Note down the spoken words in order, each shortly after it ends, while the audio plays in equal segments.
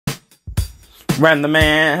Ran the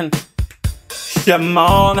man,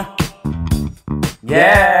 Shimon.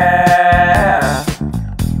 Yeah.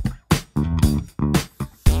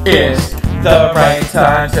 It's the right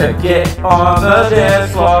time to get on the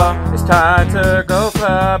dance floor. It's time to go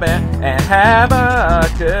clubbing and have a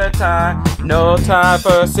good time. No time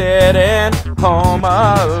for sitting home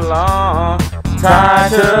alone. Time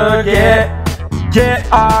to get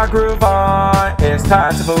our groove on. It's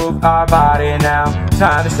time to move our body now.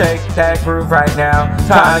 Time to shake that groove right now.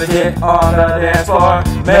 Time to get on the dance floor.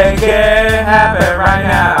 Make it happen right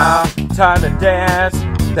now. Time to dance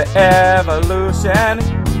the evolution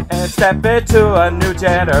and step into a new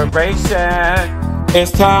generation.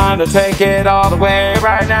 It's time to take it all the way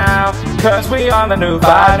right now, 'cause we on the new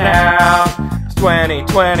vibe now. It's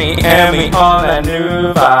 2020 and we on that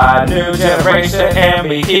new vibe, new generation, and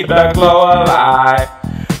we keep the glow alive.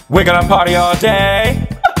 We're gonna party all day,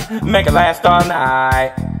 make it last all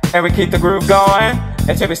night, and we keep the groove going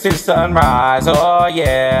until we see the sunrise. Oh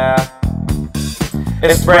yeah.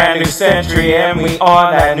 It's brand new century and we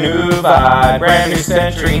on that new vibe. Brand new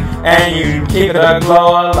century and you keep the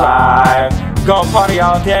glow alive. Gonna party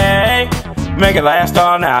all day, make it last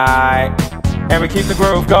all night, and we keep the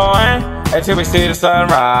groove going until we see the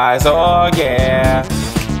sunrise. Oh yeah.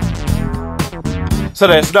 So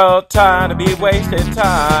there's no time to be wasting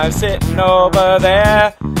time sitting over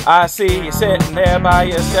there. I see you sitting there by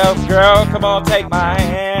yourself, girl. Come on, take my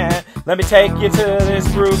hand. Let me take you to this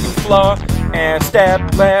groovy floor and step,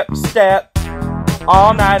 step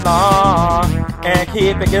all night long and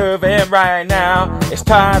keep it moving right now. It's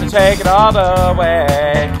time to take it all the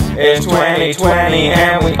way. It's 2020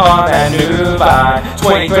 and we on that new vibe.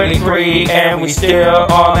 2023 and we still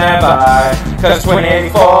on that vibe. 'Cause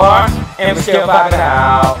 2084 and we still vibing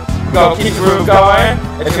out. Go keep the groove going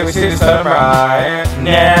until we see the sunrise.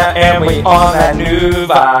 Yeah, and we on that new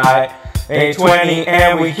vibe. 820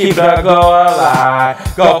 and we keep the glow alive.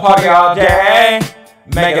 Go party all day,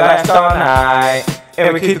 make it last all night,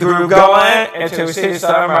 and we keep the groove going until we see the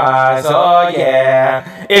sunrise. Oh yeah,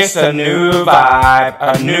 it's a new vibe,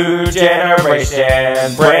 a new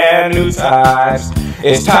generation, brand new times.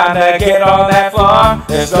 It's time to get on that floor.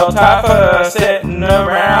 There's no time for sitting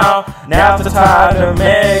around. Now's the time to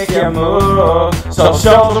make your move. So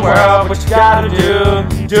show the world what you gotta do.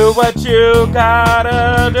 Do what you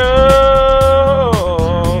gotta do.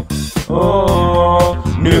 Oh,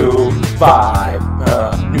 new vibe,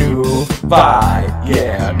 new vibe,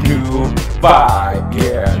 yeah, new vibe,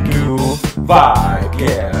 yeah, new vibe,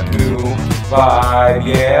 yeah, new vibe,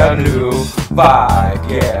 yeah, new vibe,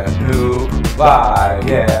 yeah, new vibe,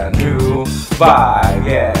 yeah, new vibe,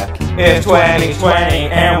 yeah. It's 2020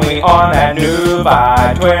 and we on that new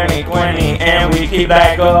vibe. 2020 and we keep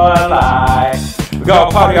that glow alive. We go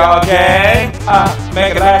party all day,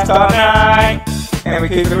 make it last all night, and we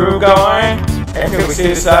keep the groove going until we see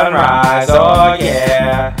the sunrise. Oh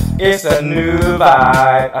yeah, it's a new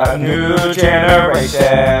vibe, a new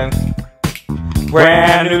generation,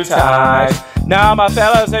 brand new times. Now my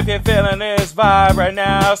fellas, if you're feeling this vibe right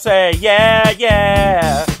now, say yeah,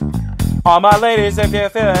 yeah. All my ladies, if you're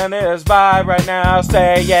feeling this vibe right now,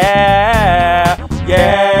 say yeah,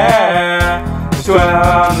 yeah. It's we're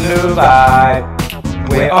on the new vibe.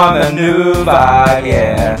 We're on the new vibe,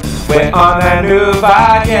 yeah. We're on that new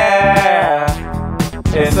vibe, yeah.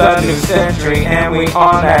 It's a new century and we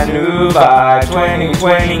on that new vibe.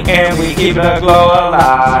 2020 and we keep the glow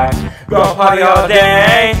alive. Go party all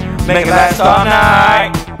day, make it last all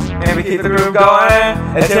night, and we keep the groove going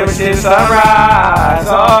until we see the sunrise.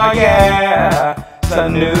 Oh yeah, it's a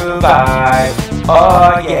new vibe.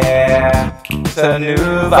 Oh yeah, it's a new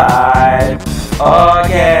vibe. Oh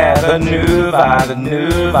yeah, the new vibe, the new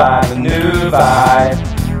vibe, the new vibe.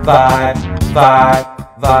 Vibe, vibe,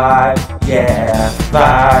 vibe, yeah.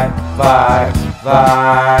 Vibe, vibe,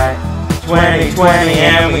 vibe. 2020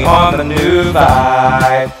 and we on the new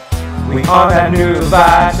vibe. We on that new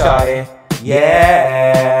vibe, shawty.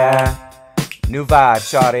 Yeah. New vibe,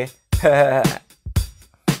 shawty.